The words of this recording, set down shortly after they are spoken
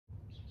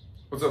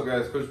What's up,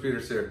 guys? Coach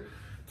Peters here.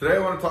 Today I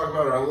want to talk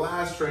about our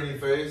last training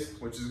phase,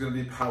 which is going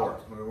to be power.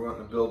 We're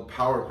wanting to build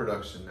power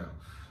production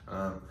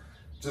now.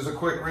 Just a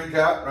quick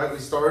recap, right? We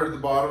started at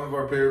the bottom of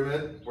our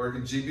pyramid,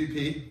 working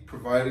GBP,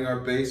 providing our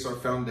base, our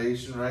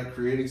foundation, right?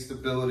 Creating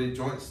stability,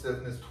 joint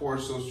stiffness,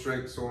 torso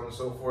strength, so on and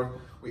so forth.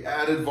 We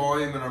added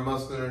volume in our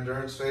muscular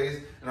endurance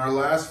phase. In our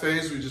last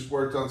phase, we just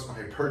worked on some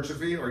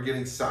hypertrophy or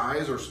getting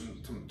size or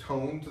some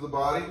tone to the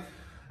body.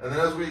 And then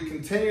as we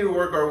continue to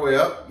work our way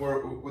up,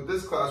 with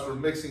this class, we're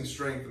mixing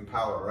strength and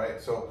power,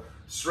 right? So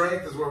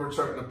strength is what we're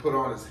trying to put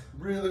on is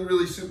really,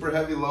 really super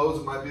heavy loads.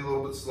 It might be a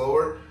little bit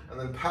slower. And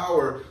then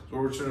power is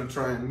where we're trying to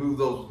try and move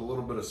those with a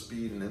little bit of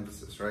speed and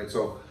emphasis, right?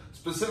 So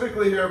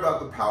specifically here about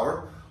the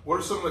power, what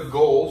are some of the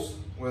goals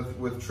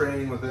with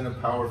training within a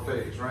power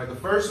phase, right? The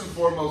first and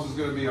foremost is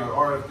going to be our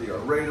RFD, our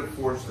rate of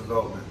force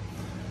development.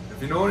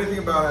 If you know anything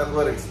about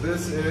athletics,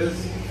 this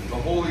is the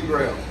holy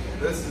grail.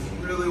 This is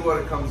really what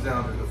it comes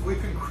down to. If we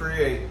can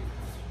create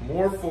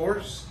more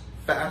force,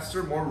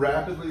 faster, more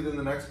rapidly than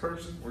the next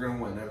person, we're going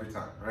to win every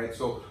time, right?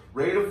 So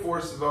rate of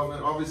force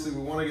development, obviously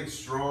we want to get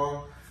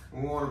strong,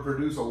 and we want to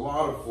produce a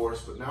lot of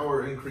force, but now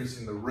we're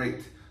increasing the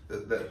rate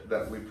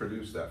that we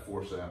produce that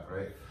force at,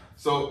 right?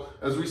 So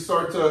as we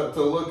start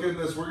to look in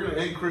this, we're going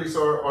to increase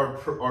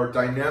our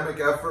dynamic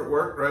effort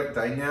work, right?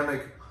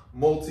 Dynamic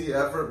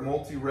multi-effort,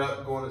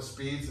 multi-rep going at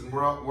speeds, and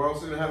we're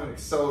also going to have an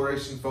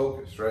acceleration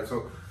focus, right?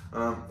 So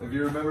if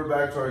you remember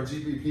back to our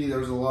GBP,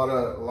 there's a lot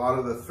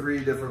of the 3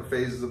 different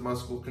phases of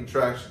muscle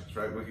contractions,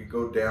 right? We could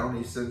go down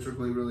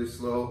eccentrically really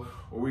slow,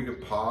 or we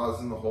could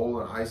pause in the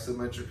hole in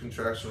isometric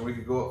contraction, or we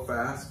could go up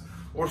fast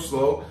or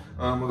slow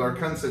with our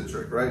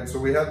concentric, right? So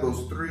we have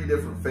those 3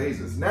 different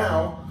phases.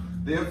 Now,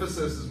 the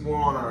emphasis is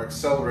more on our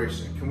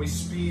acceleration. Can we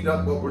speed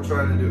up what we're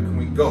trying to do? Can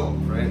we go,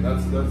 right?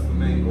 That's the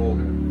main goal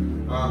here.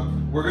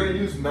 We're going to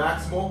use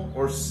maximal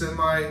or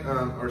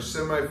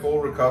semi-full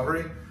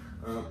recovery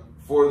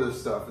for this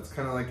stuff. It's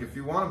kind of like if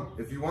you want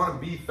to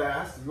be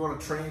fast, if you want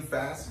to train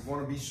fast, if you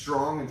want to be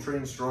strong and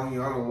train strong,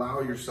 you ought to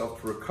allow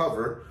yourself to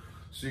recover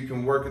so you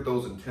can work at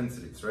those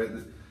intensities, right?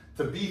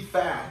 To be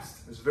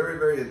fast is very,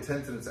 very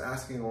intense, and it's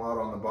asking a lot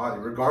on the body,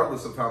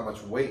 regardless of how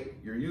much weight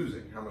you're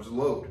using, how much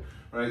load,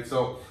 right?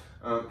 So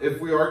if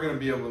we are going to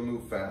be able to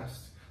move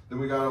fast, then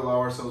we got to allow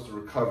ourselves to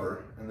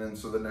recover, and then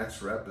so the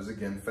next rep is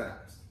again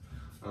fast.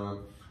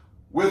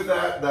 With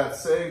that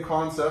same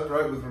concept,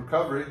 right, with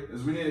recovery,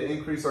 is we need to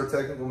increase our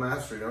technical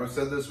mastery. Now, I've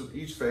said this with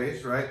each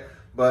phase, right?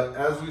 But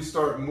as we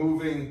start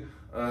moving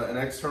an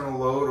external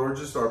load or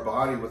just our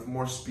body with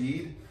more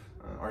speed,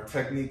 our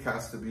technique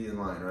has to be in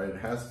line, right?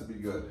 It has to be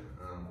good.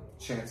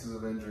 Chances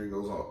of injury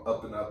goes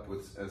up and up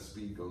as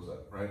speed goes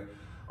up, right?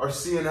 Our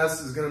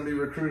CNS is going to be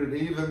recruited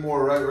even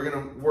more, right? We're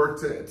going to work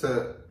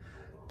to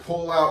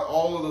pull out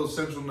all of those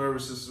central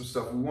nervous system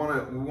stuff. We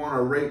want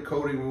our rate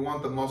coding. We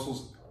want the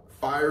muscles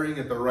firing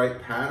at the right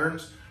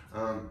patterns.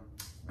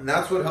 And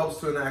that's what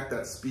helps to enact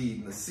that speed.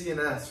 And the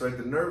CNS, right,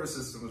 the nervous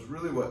system is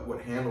really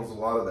what handles a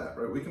lot of that,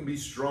 right? We can be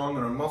strong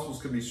and our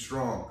muscles can be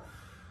strong.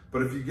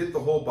 But if you get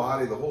the whole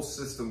body, the whole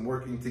system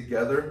working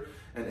together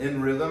and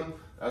in rhythm,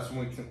 that's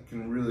when we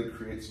can really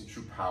create some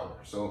true power.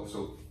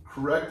 So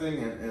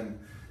correcting and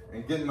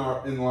getting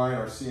in line,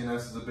 our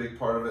CNS is a big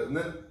part of it. And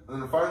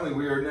then finally,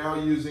 we are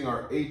now using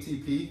our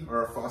ATP,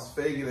 or our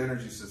phosphagen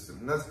energy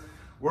system. And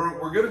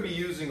we're going to be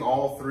using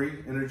all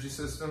 3 energy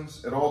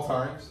systems at all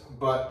times,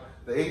 but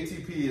the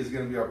ATP is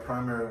going to be our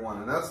primary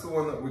one. And that's the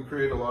one that we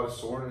create a lot of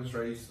soreness,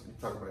 right? You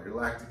talk about your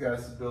lactic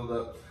acid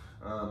buildup.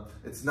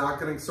 It's not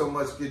going to so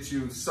much get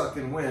you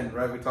sucking wind,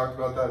 right? We talked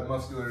about that in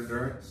muscular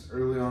endurance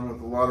early on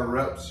with a lot of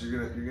reps.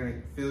 You're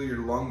gonna feel your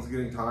lungs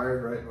getting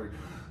tired, right?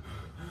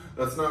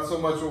 That's not so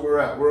much what we're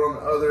at. We're on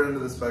the other end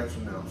of the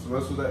spectrum now. So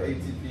that's what that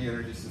ATP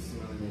energy system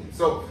really means.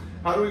 So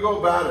how do we go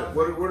about it?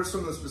 What are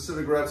some of the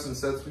specific reps and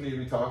sets we need to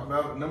be talking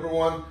about? Number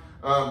one,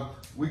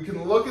 we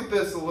can look at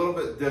this a little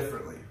bit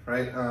differently,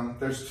 right?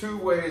 There's 2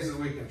 ways that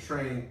we can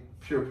train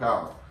pure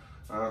power.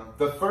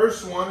 The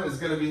first one is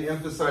going to be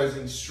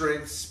emphasizing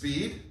strength,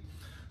 speed.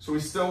 So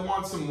we still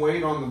want some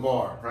weight on the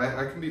bar, right?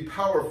 I can be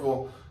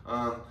powerful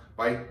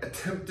by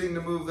attempting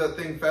to move that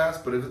thing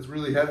fast, but if it's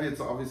really heavy, it's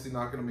obviously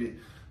not going to be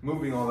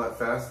moving all that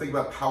fast. Think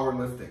about power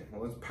lifting.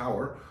 Well, it's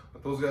power,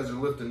 but those guys are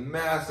lifting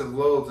massive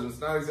loads, and it's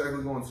not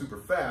exactly going super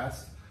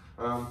fast,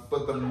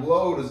 but the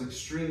load is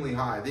extremely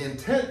high. The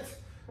intent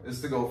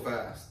is to go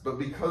fast, but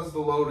because the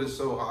load is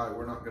so high,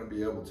 we're not going to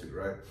be able to,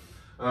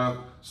 right?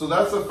 So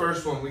that's the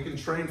first one. We can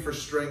train for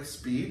strength,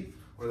 speed,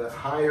 or that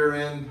higher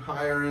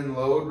end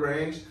load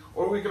range,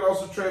 or we can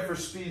also train for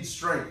speed,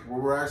 strength,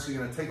 where we're actually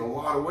going to take a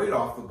lot of weight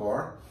off the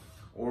bar,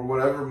 or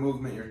whatever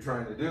movement you're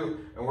trying to do,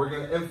 and we're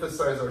going to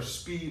emphasize our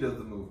speed of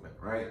the movement,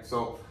 right?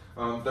 So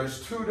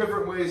there's 2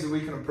 different ways that we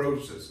can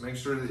approach this. Make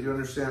sure that you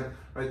understand,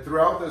 right?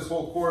 Throughout this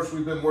whole course,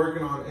 we've been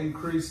working on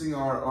increasing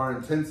our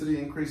intensity,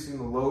 increasing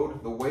the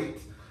load, the weight.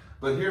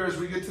 But here, as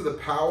we get to the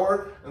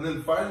power, and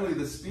then finally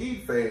the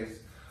speed phase,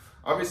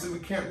 obviously we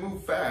can't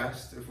move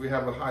fast if we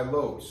have a high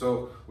load.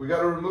 So we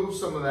got to remove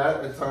some of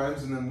that at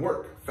times and then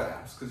work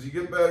fast, because you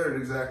get better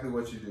at exactly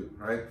what you do,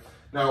 right?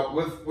 Now,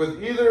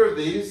 with either of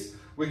these,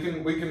 we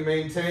can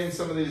maintain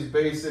some of these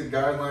basic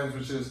guidelines,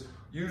 which is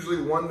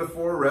usually 1 to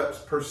 4 reps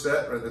per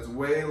set, right? That's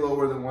way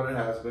lower than what it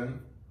has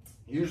been.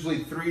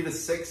 Usually 3 to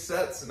 6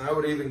 sets, and I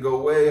would even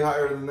go way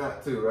higher than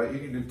that too, right? You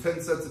can do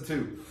 10 sets of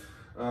 2.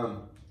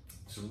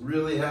 Some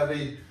really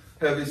heavy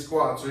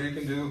squats, or you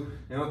can do,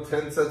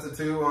 10 sets of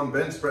 2 on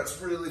bench press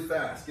really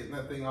fast, getting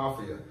that thing off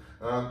of you.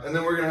 And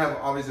then we're gonna have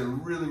obviously a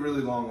really,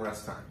 really long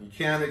rest time. You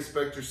can't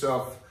expect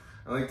yourself,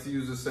 I like to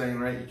use the saying,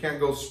 right? You can't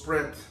go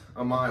sprint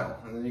a mile,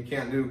 and then you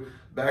can't do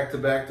back to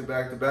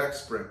back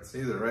sprints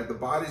either, right? The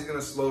body's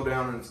gonna slow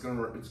down, and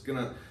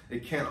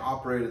it can't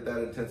operate at that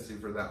intensity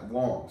for that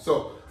long.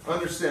 So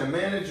understand,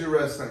 manage your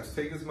rest times.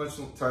 Take as much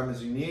time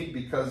as you need,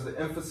 because the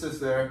emphasis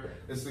there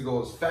is to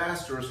go as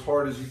fast or as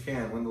hard as you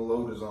can when the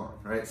load is on,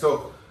 right?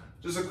 So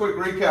just a quick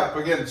recap.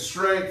 Again,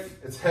 strength,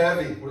 it's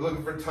heavy. We're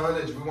looking for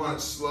tonnage. We want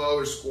it slow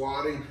or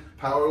squatting.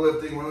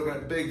 Powerlifting, we're looking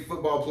at big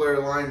football player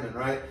alignment,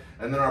 right?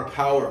 And then our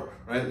power,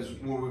 right, is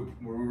where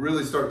we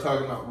really start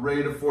talking about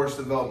rate of force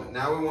development.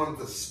 Now we want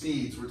the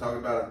speeds. We're talking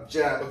about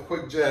a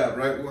quick jab,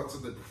 right? We want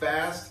something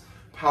fast,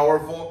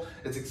 powerful,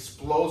 it's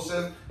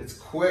explosive, it's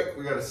quick,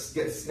 we gotta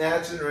get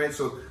snatching, right?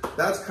 So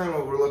that's kind of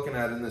what we're looking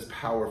at in this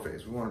power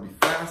phase. We wanna be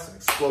fast and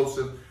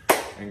explosive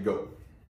and go.